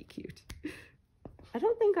 it's pretty cute. I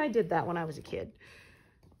don't think I did that when I was a kid.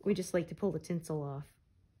 We just like to pull the tinsel off.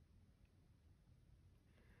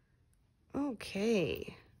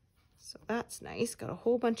 Okay, so that's nice. Got a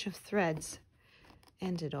whole bunch of threads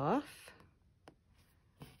ended off.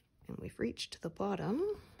 And we've reached to the bottom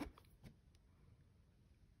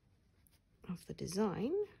of the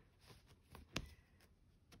design.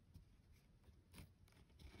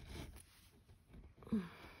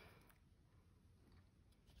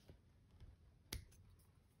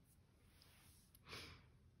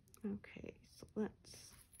 Okay, so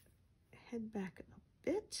let's head back a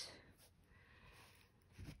bit.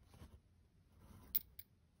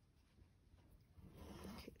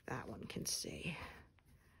 Okay, that one can stay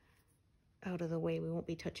out of the way. We won't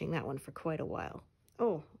be touching that one for quite a while.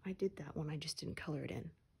 Oh, I did that one. I just didn't color it in.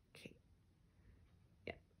 Okay.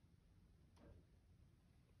 Yeah.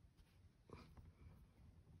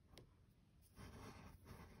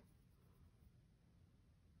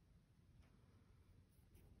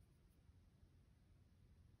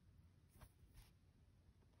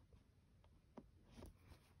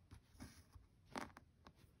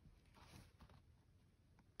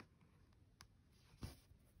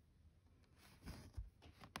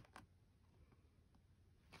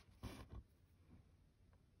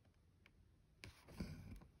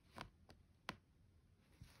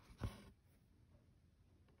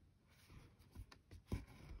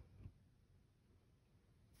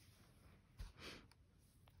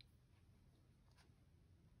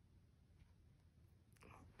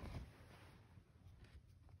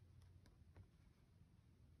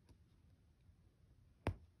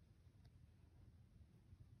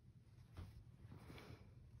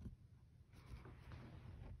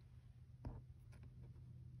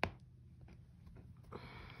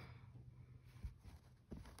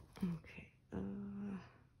 Okay.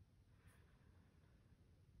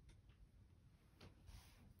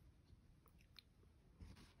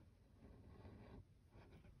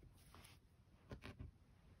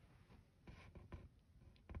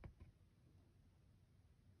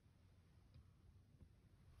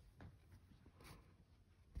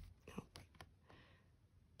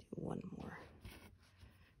 Do one more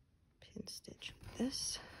pin stitch with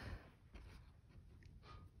this.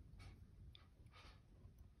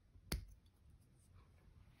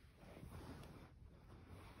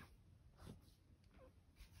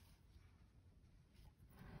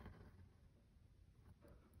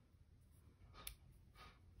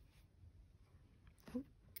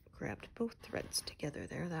 Grabbed both threads together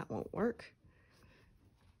there. That won't work.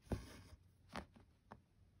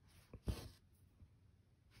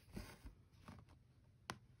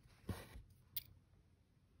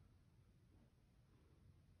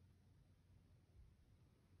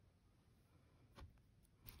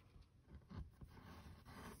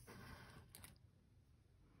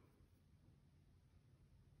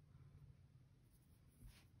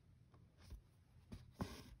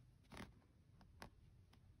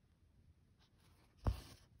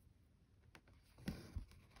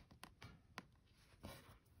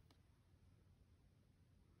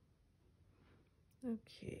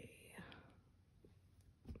 Okay.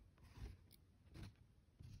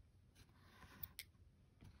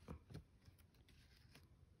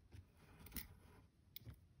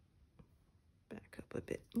 Back up a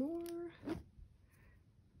bit more.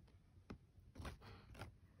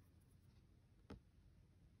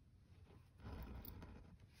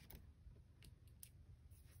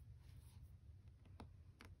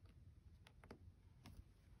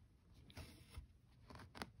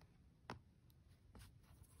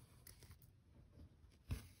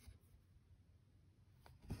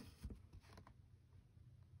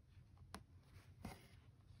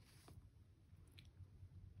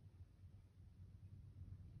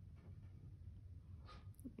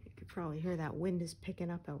 You could probably hear that wind is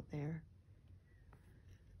picking up out there.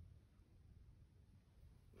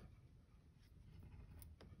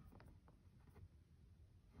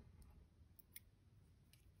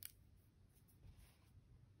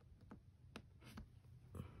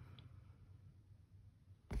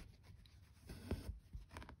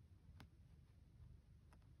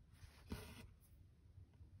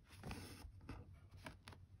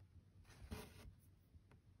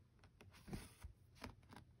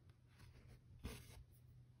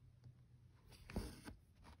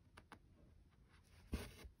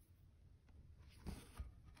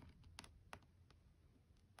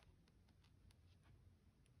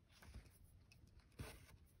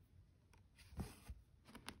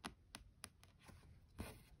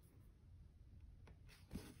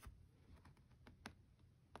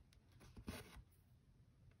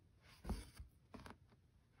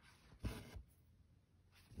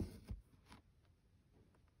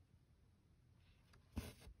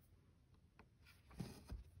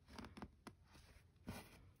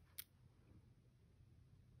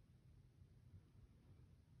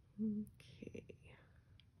 Okay.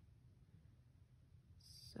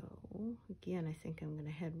 So again, I think I'm going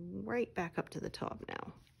to head right back up to the top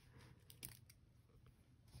now.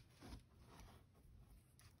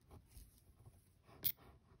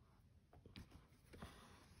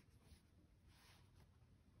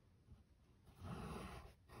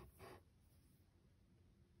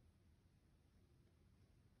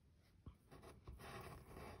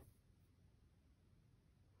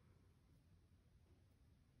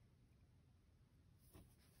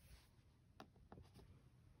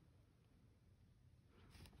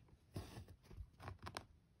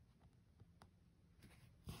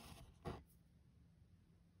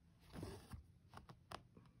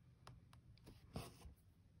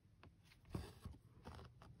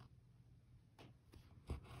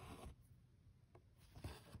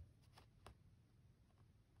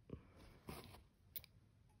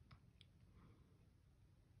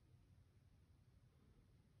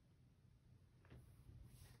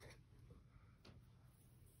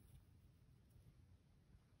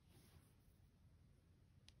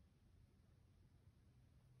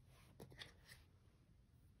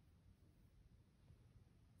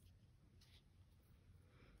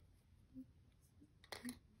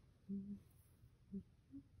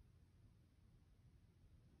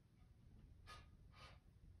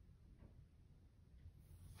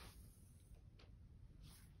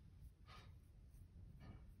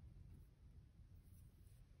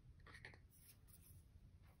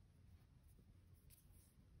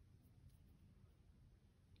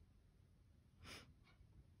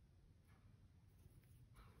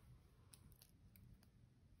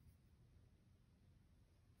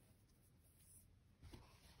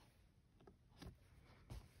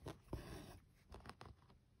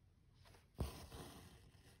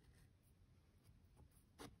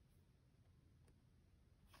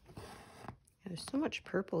 There's so much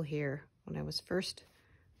purple here. When I was first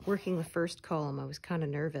working the first column, I was kind of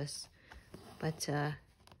nervous. But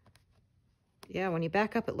yeah, when you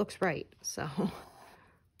back up, it looks right. So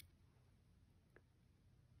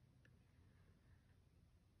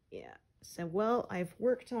yeah. So well, I've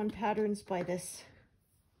worked on patterns by this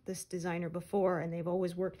designer before, and they've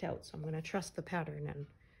always worked out. So I'm going to trust the pattern, and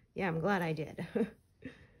yeah, I'm glad I did.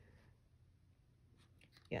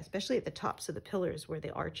 Yeah, especially at the tops of the pillars where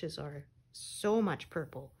the arches are so much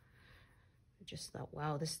purple. I just thought,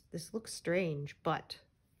 wow, this looks strange, but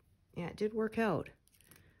yeah, it did work out.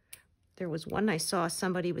 There was one I saw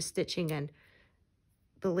somebody was stitching, and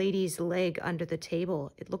the lady's leg under the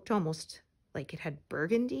table, it looked almost like it had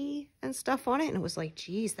burgundy and stuff on it, and it was like,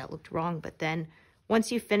 geez, that looked wrong. But then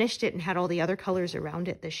once you finished it and had all the other colors around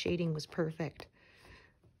it, the shading was perfect.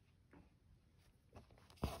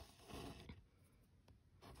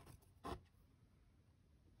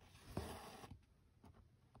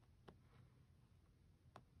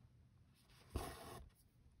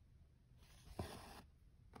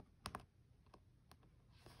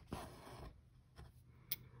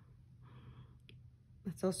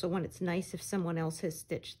 It's also when it's nice if someone else has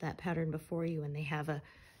stitched that pattern before you and they have a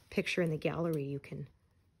picture in the gallery, you can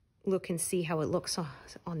look and see how it looks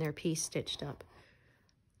on their piece stitched up.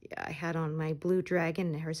 Yeah, I had on my blue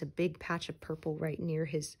dragon, there's a big patch of purple right near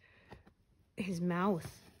his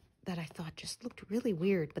mouth that I thought just looked really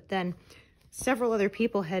weird. But then several other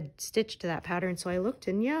people had stitched that pattern, so I looked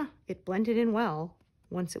and yeah, it blended in well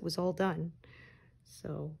once it was all done.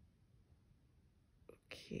 So,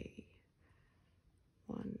 okay.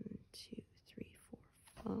 1, 2, 3,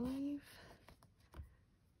 4, 5.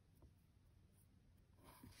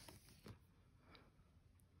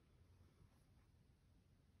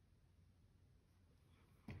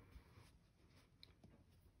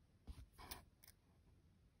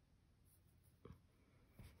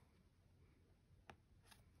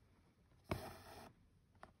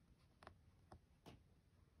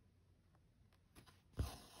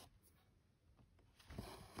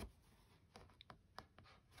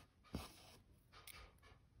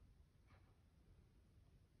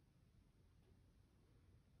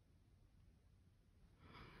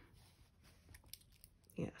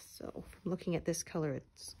 Yeah, so from looking at this color,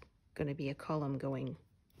 it's going to be a column going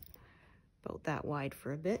about that wide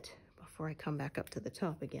for a bit before I come back up to the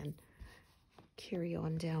top again. Carry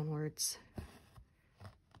on downwards.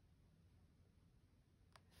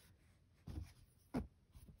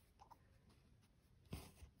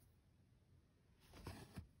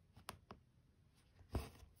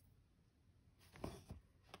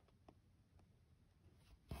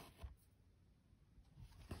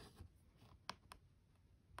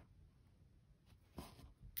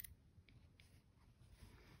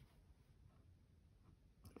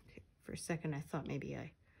 For a second, I thought maybe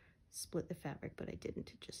I split the fabric, but I didn't.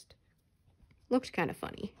 It just looked kind of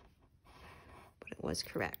funny, but it was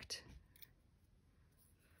correct.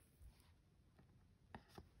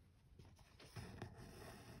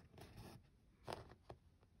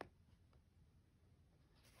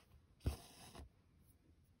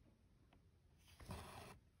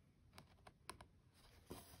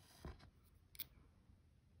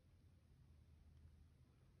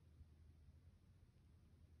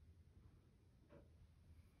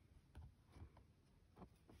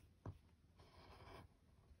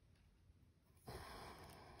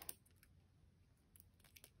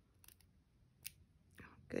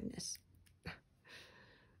 Goodness.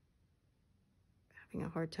 Having a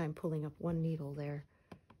hard time pulling up one needle there.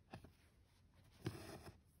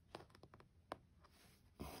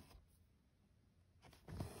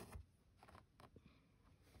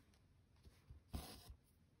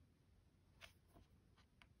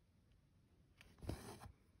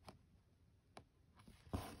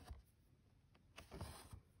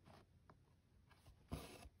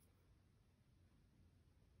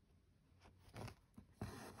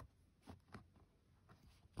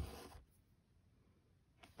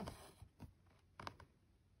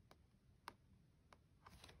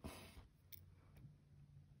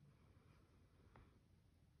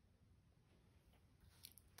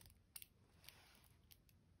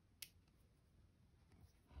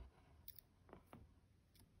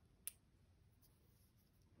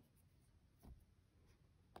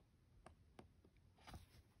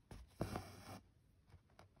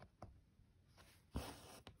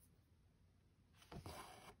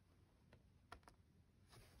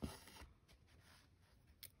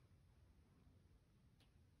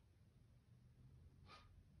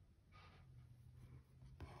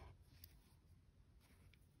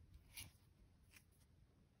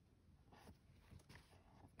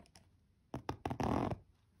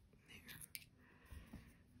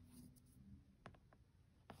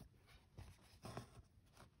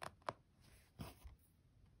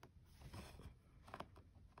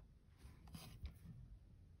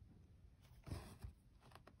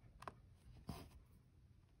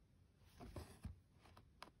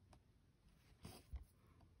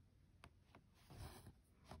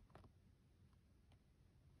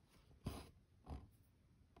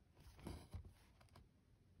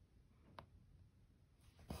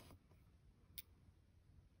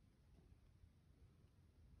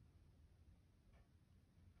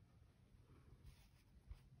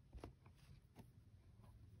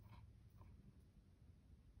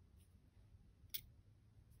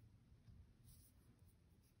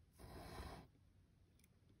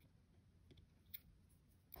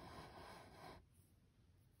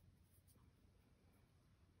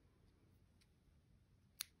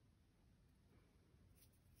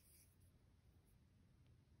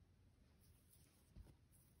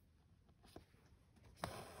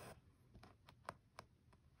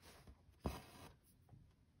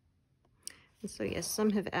 And so yes,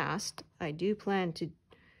 some have asked, I do plan to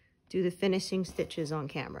do the finishing stitches on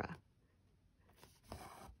camera.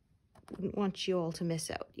 Wouldn't want you all to miss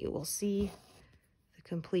out. You will see the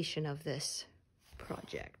completion of this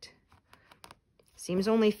project. Seems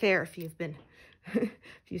only fair if you've been, if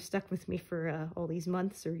you've stuck with me for all these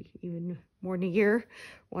months or even more than a year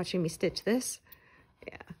watching me stitch this.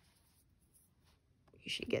 Yeah. You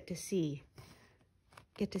should get to see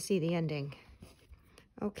the ending.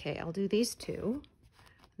 Okay, I'll do these two,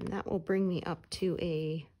 and that will bring me up to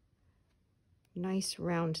a nice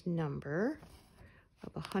round number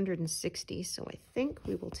of 160. So I think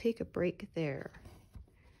we will take a break there.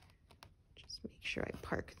 Just make sure I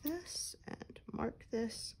park this and mark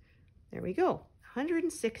this. There we go,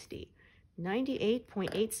 160,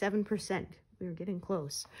 98.87%. We were getting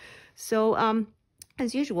close. So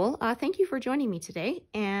as usual, thank you for joining me today,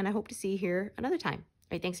 and I hope to see you here another time.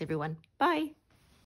 All right, thanks everyone. Bye.